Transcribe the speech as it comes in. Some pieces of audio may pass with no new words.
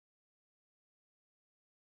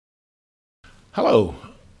Hello,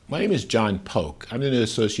 my name is John Polk. I'm the new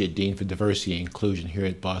Associate Dean for Diversity and Inclusion here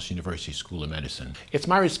at Boston University School of Medicine. It's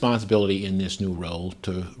my responsibility in this new role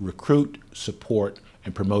to recruit, support,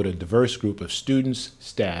 and promote a diverse group of students,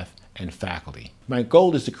 staff, and faculty. My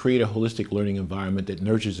goal is to create a holistic learning environment that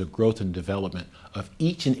nurtures the growth and development of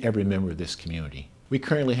each and every member of this community. We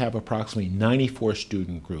currently have approximately 94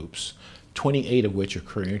 student groups, 28 of which are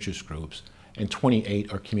career interest groups, and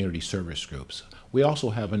 28 are community service groups. We also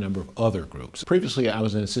have a number of other groups. Previously, I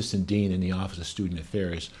was an assistant dean in the Office of Student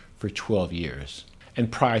Affairs for 12 years.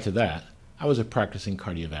 And prior to that, I was a practicing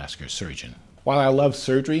cardiovascular surgeon. While I love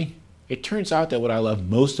surgery, it turns out that what I love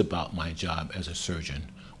most about my job as a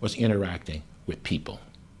surgeon was interacting with people.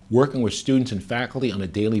 Working with students and faculty on a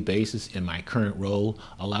daily basis in my current role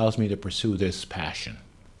allows me to pursue this passion.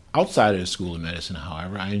 Outside of the School of Medicine,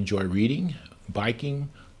 however, I enjoy reading, biking,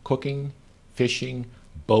 cooking, fishing,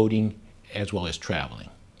 boating, as well as traveling.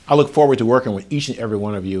 I look forward to working with each and every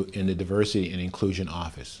one of you in the Diversity and Inclusion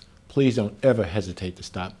Office. Please don't ever hesitate to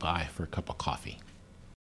stop by for a cup of coffee.